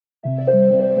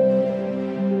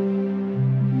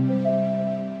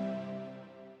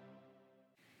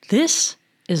This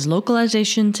is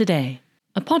Localization Today,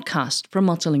 a podcast from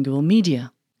multilingual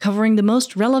media, covering the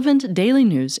most relevant daily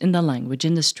news in the language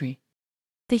industry.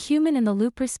 The human in the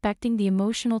loop, respecting the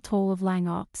emotional toll of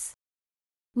LangOps.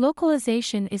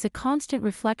 Localization is a constant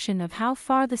reflection of how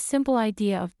far the simple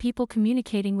idea of people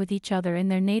communicating with each other in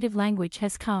their native language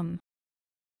has come.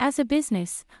 As a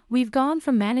business, we've gone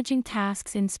from managing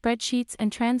tasks in spreadsheets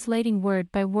and translating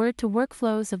word by word to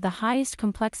workflows of the highest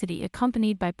complexity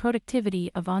accompanied by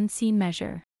productivity of unseen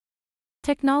measure.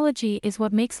 Technology is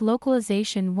what makes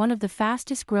localization one of the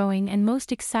fastest growing and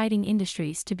most exciting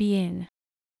industries to be in.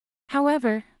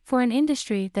 However, for an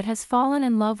industry that has fallen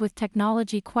in love with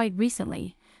technology quite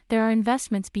recently, there are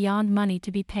investments beyond money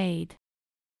to be paid.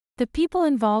 The people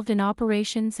involved in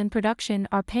operations and production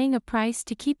are paying a price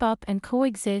to keep up and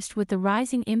coexist with the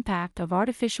rising impact of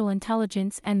artificial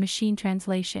intelligence and machine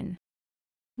translation.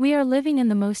 We are living in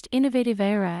the most innovative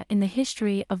era in the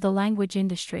history of the language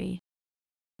industry.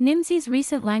 NIMSI's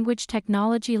recent language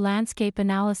technology landscape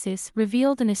analysis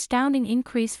revealed an astounding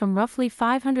increase from roughly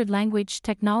 500 language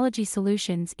technology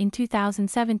solutions in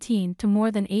 2017 to more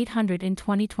than 800 in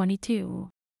 2022.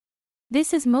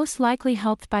 This is most likely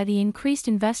helped by the increased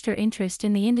investor interest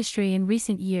in the industry in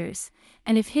recent years,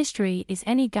 and if history is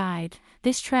any guide,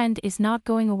 this trend is not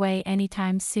going away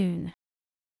anytime soon.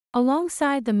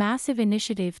 Alongside the massive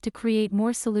initiative to create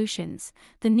more solutions,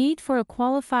 the need for a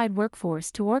qualified workforce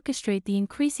to orchestrate the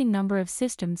increasing number of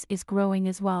systems is growing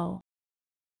as well.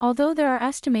 Although there are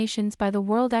estimations by the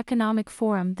World Economic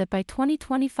Forum that by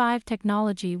 2025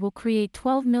 technology will create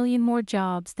 12 million more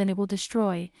jobs than it will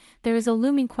destroy, there is a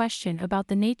looming question about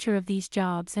the nature of these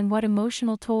jobs and what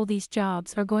emotional toll these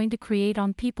jobs are going to create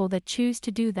on people that choose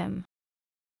to do them.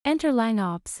 Enter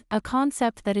LangOps, a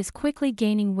concept that is quickly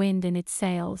gaining wind in its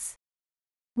sails.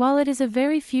 While it is a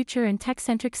very future and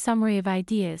tech-centric summary of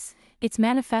ideas, its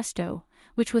manifesto,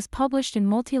 which was published in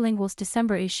Multilingual's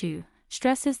December issue,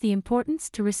 stresses the importance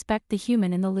to respect the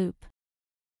human in the loop.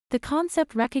 The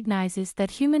concept recognizes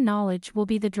that human knowledge will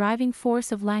be the driving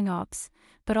force of LangOps,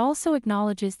 but also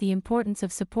acknowledges the importance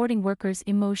of supporting workers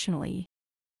emotionally.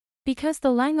 Because the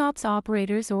LangOps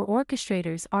operators or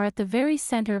orchestrators are at the very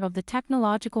center of the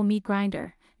technological meat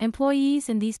grinder, employees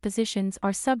in these positions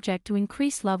are subject to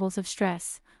increased levels of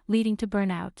stress, leading to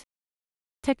burnout.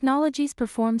 Technologies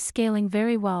perform scaling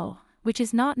very well, which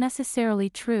is not necessarily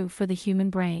true for the human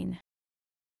brain.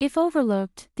 If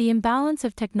overlooked, the imbalance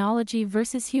of technology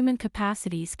versus human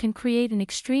capacities can create an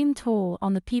extreme toll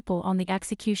on the people on the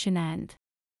execution end.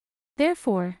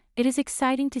 Therefore, it is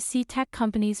exciting to see tech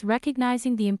companies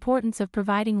recognizing the importance of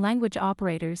providing language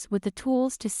operators with the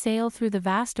tools to sail through the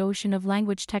vast ocean of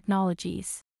language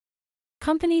technologies.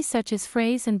 Companies such as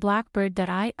Phrase and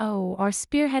Blackbird.io are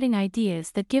spearheading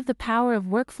ideas that give the power of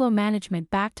workflow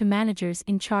management back to managers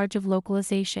in charge of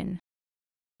localization.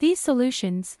 These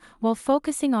solutions, while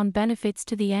focusing on benefits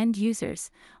to the end users,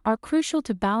 are crucial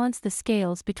to balance the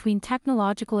scales between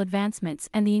technological advancements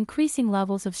and the increasing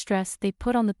levels of stress they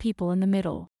put on the people in the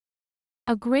middle.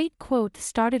 A great quote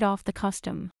started off the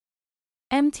custom.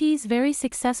 MT's very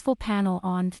successful panel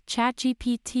on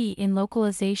ChatGPT in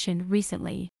localization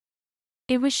recently.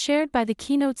 It was shared by the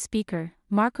keynote speaker,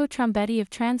 Marco Trombetti of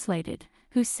Translated,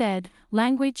 who said,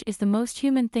 "Language is the most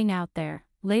human thing out there,"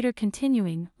 later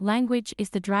continuing, "Language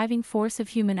is the driving force of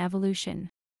human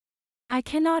evolution." I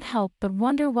cannot help but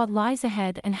wonder what lies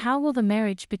ahead and how will the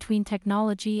marriage between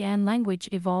technology and language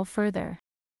evolve further.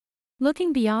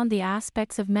 Looking beyond the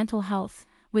aspects of mental health,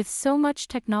 with so much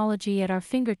technology at our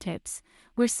fingertips,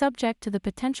 we're subject to the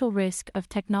potential risk of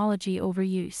technology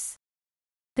overuse.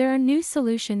 There are new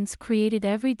solutions created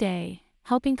every day,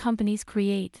 helping companies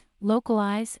create,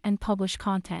 localize, and publish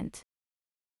content.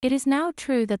 It is now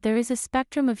true that there is a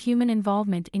spectrum of human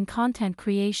involvement in content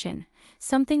creation,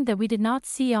 something that we did not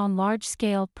see on large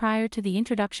scale prior to the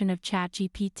introduction of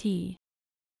ChatGPT.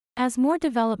 As more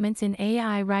developments in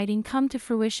AI writing come to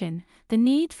fruition, the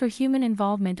need for human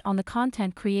involvement on the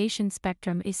content creation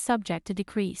spectrum is subject to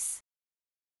decrease.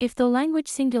 If the language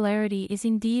singularity is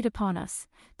indeed upon us,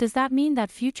 does that mean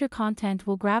that future content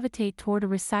will gravitate toward a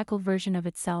recycled version of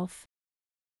itself?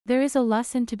 There is a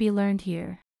lesson to be learned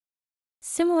here.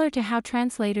 Similar to how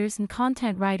translators and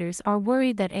content writers are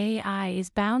worried that AI is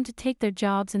bound to take their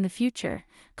jobs in the future,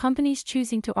 companies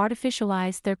choosing to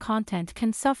artificialize their content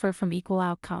can suffer from equal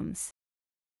outcomes.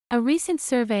 A recent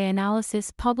survey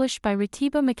analysis published by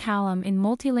Retiba McCallum in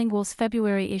Multilingual's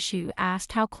February issue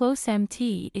asked how close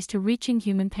MT is to reaching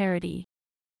human parity.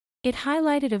 It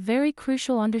highlighted a very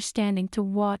crucial understanding to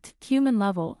what human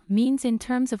level means in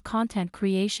terms of content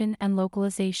creation and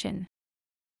localization.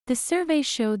 The survey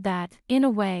showed that, in a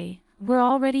way, we're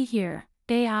already here.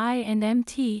 AI and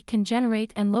MT can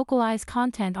generate and localize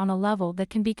content on a level that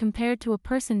can be compared to a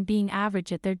person being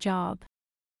average at their job.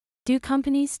 Do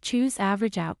companies choose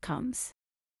average outcomes?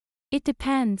 It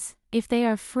depends. If they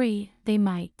are free, they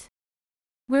might.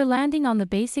 We're landing on the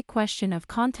basic question of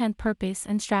content purpose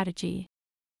and strategy.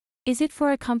 Is it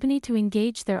for a company to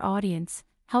engage their audience,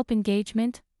 help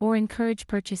engagement, or encourage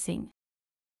purchasing?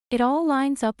 It all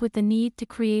lines up with the need to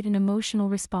create an emotional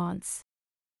response.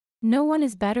 No one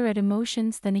is better at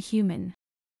emotions than a human.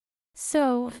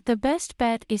 So, the best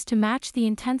bet is to match the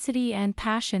intensity and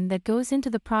passion that goes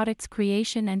into the product's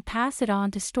creation and pass it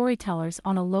on to storytellers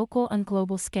on a local and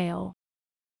global scale.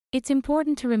 It's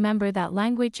important to remember that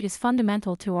language is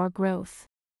fundamental to our growth.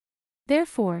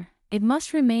 Therefore, it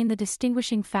must remain the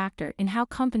distinguishing factor in how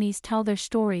companies tell their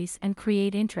stories and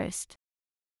create interest.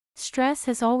 Stress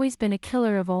has always been a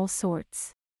killer of all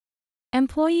sorts.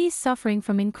 Employees suffering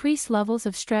from increased levels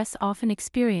of stress often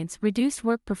experience reduced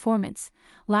work performance,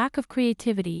 lack of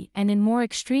creativity, and in more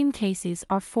extreme cases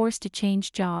are forced to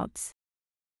change jobs.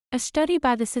 A study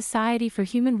by the Society for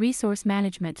Human Resource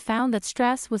Management found that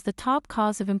stress was the top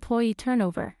cause of employee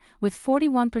turnover, with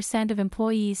 41% of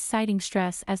employees citing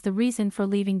stress as the reason for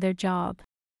leaving their job.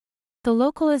 The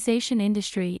localization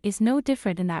industry is no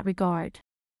different in that regard.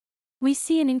 We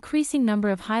see an increasing number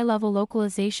of high-level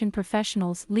localization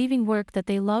professionals leaving work that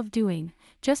they love doing,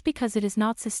 just because it is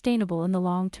not sustainable in the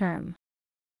long term.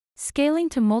 Scaling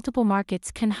to multiple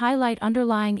markets can highlight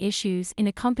underlying issues in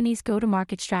a company's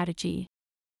go-to-market strategy.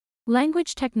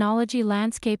 Language technology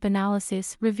landscape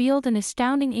analysis revealed an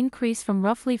astounding increase from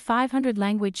roughly 500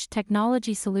 language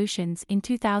technology solutions in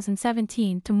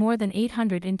 2017 to more than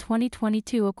 800 in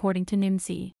 2022 according to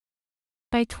NIMSI.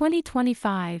 By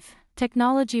 2025,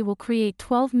 technology will create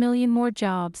 12 million more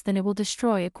jobs than it will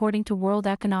destroy according to World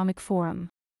Economic Forum.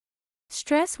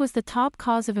 Stress was the top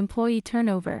cause of employee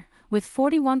turnover, with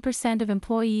 41% of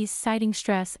employees citing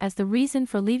stress as the reason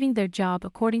for leaving their job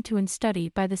according to a study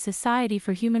by the Society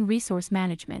for Human Resource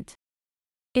Management.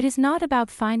 It is not about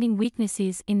finding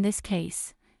weaknesses in this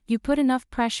case. You put enough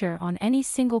pressure on any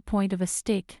single point of a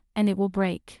stick, and it will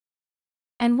break.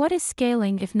 And what is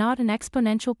scaling if not an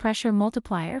exponential pressure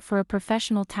multiplier for a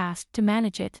professional tasked to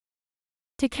manage it?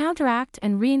 To counteract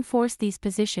and reinforce these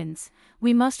positions,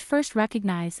 we must first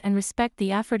recognize and respect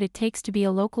the effort it takes to be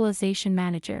a localization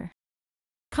manager.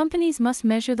 Companies must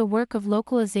measure the work of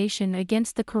localization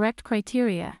against the correct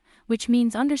criteria, which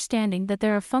means understanding that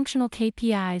there are functional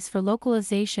KPIs for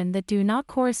localization that do not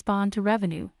correspond to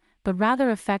revenue, but rather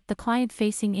affect the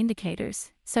client-facing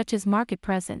indicators, such as market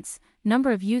presence,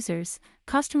 number of users,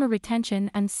 customer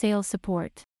retention, and sales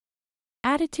support.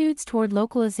 Attitudes toward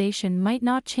localization might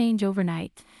not change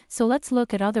overnight, so let's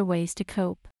look at other ways to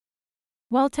cope.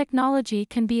 While technology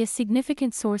can be a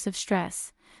significant source of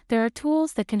stress, there are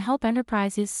tools that can help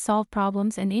enterprises solve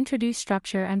problems and introduce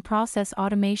structure and process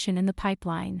automation in the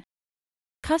pipeline.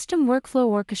 Custom workflow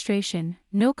orchestration,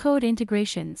 no-code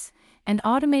integrations, and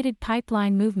automated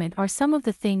pipeline movement are some of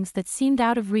the things that seemed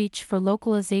out of reach for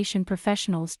localization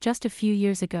professionals just a few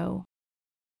years ago.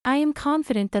 I am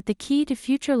confident that the key to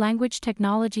future language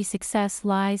technology success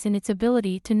lies in its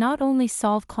ability to not only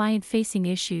solve client-facing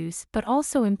issues but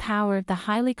also empower the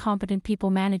highly competent people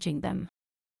managing them.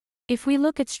 If we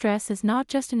look at stress as not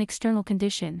just an external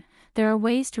condition, there are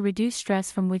ways to reduce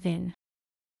stress from within.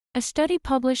 A study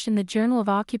published in the Journal of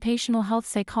Occupational Health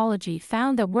Psychology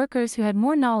found that workers who had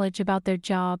more knowledge about their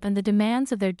job and the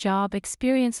demands of their job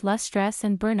experienced less stress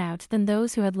and burnout than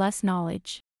those who had less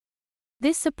knowledge.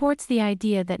 This supports the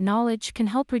idea that knowledge can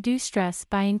help reduce stress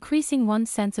by increasing one's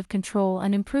sense of control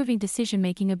and improving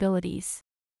decision-making abilities.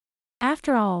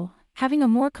 After all, having a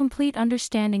more complete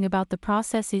understanding about the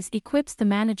processes equips the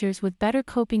managers with better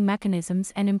coping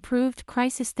mechanisms and improved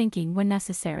crisis thinking when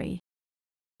necessary.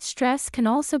 Stress can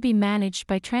also be managed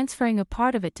by transferring a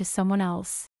part of it to someone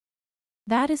else.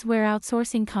 That is where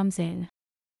outsourcing comes in.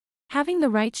 Having the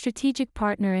right strategic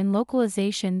partner in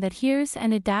localization that hears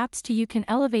and adapts to you can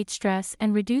elevate stress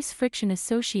and reduce friction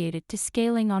associated to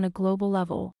scaling on a global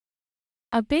level.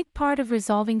 A big part of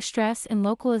resolving stress in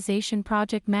localization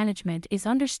project management is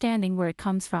understanding where it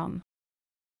comes from.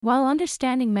 While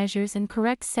understanding measures and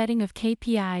correct setting of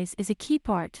KPIs is a key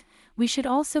part, we should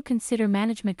also consider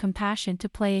management compassion to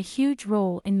play a huge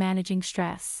role in managing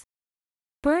stress.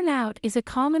 Burnout is a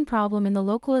common problem in the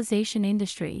localization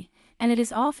industry, and it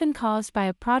is often caused by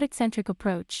a product-centric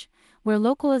approach, where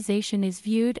localization is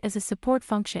viewed as a support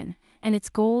function, and its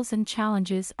goals and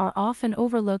challenges are often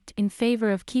overlooked in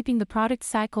favor of keeping the product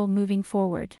cycle moving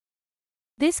forward.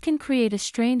 This can create a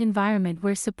strained environment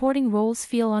where supporting roles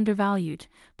feel undervalued,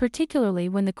 particularly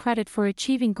when the credit for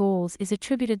achieving goals is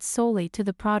attributed solely to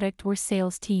the product or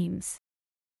sales teams.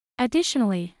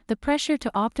 Additionally, the pressure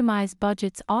to optimize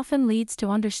budgets often leads to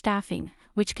understaffing,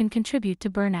 which can contribute to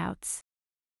burnouts.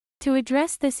 To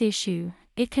address this issue,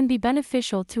 it can be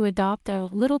beneficial to adopt a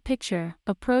little picture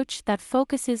approach that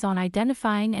focuses on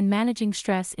identifying and managing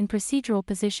stress in procedural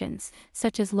positions,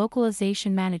 such as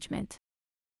localization management.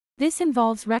 This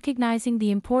involves recognizing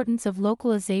the importance of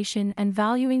localization and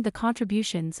valuing the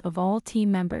contributions of all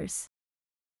team members.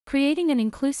 Creating an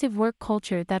inclusive work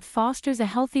culture that fosters a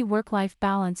healthy work-life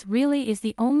balance really is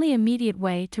the only immediate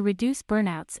way to reduce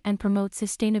burnouts and promote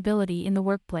sustainability in the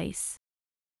workplace.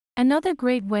 Another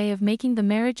great way of making the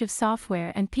marriage of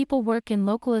software and people work in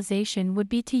localization would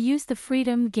be to use the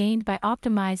freedom gained by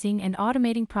optimizing and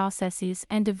automating processes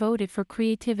and devote it for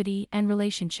creativity and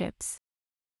relationships.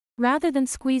 Rather than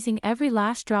squeezing every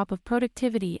last drop of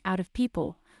productivity out of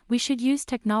people, we should use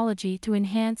technology to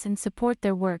enhance and support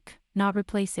their work, not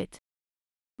replace it.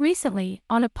 Recently,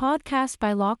 on a podcast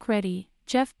by LangOps,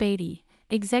 Jeff Beatty,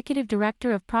 Executive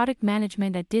Director of Product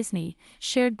Management at Disney,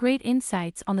 shared great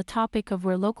insights on the topic of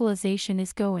where localization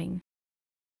is going.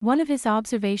 One of his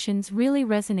observations really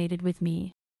resonated with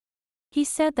me. He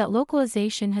said that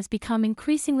localization has become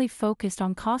increasingly focused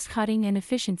on cost-cutting and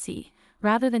efficiency,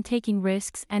 rather than taking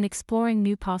risks and exploring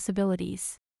new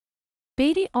possibilities.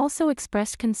 Beatty also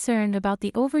expressed concern about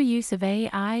the overuse of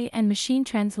AI and machine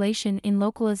translation in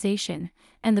localization,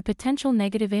 and the potential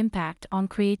negative impact on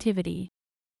creativity.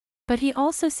 But he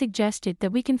also suggested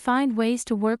that we can find ways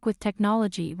to work with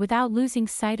technology without losing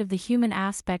sight of the human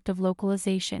aspect of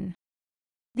localization.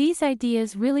 These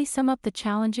ideas really sum up the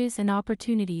challenges and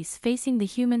opportunities facing the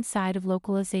human side of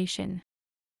localization.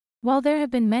 While there have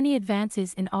been many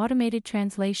advances in automated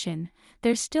translation,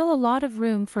 there's still a lot of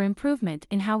room for improvement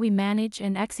in how we manage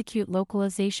and execute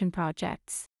localization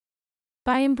projects.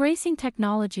 By embracing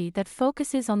technology that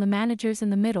focuses on the managers in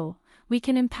the middle, we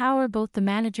can empower both the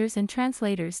managers and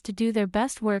translators to do their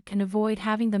best work and avoid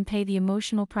having them pay the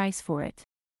emotional price for it.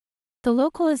 The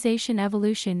localization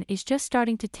evolution is just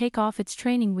starting to take off its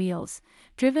training wheels,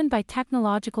 driven by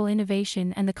technological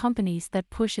innovation and the companies that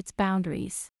push its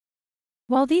boundaries.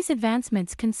 While these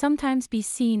advancements can sometimes be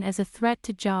seen as a threat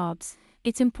to jobs,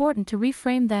 it's important to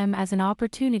reframe them as an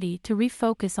opportunity to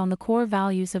refocus on the core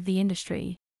values of the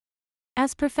industry.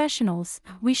 As professionals,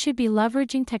 we should be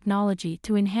leveraging technology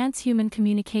to enhance human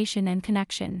communication and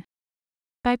connection.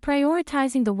 By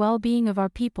prioritizing the well-being of our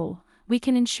people, we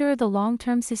can ensure the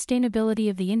long-term sustainability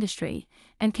of the industry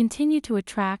and continue to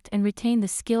attract and retain the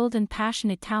skilled and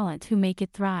passionate talent who make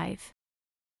it thrive.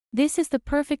 This is the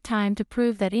perfect time to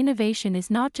prove that innovation is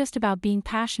not just about being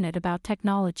passionate about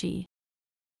technology.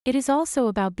 It is also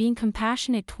about being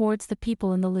compassionate towards the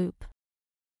people in the loop.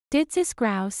 Ditzis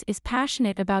Grouse is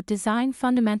passionate about design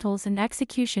fundamentals and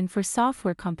execution for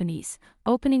software companies,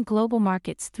 opening global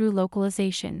markets through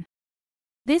localization.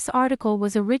 This article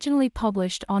was originally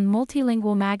published on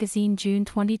Multilingual Magazine June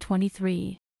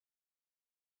 2023.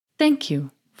 Thank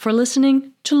you for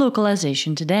listening to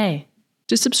Localization Today.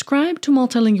 To subscribe to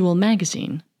Multilingual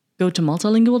Magazine, go to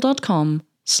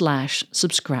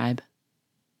multilingual.com/subscribe.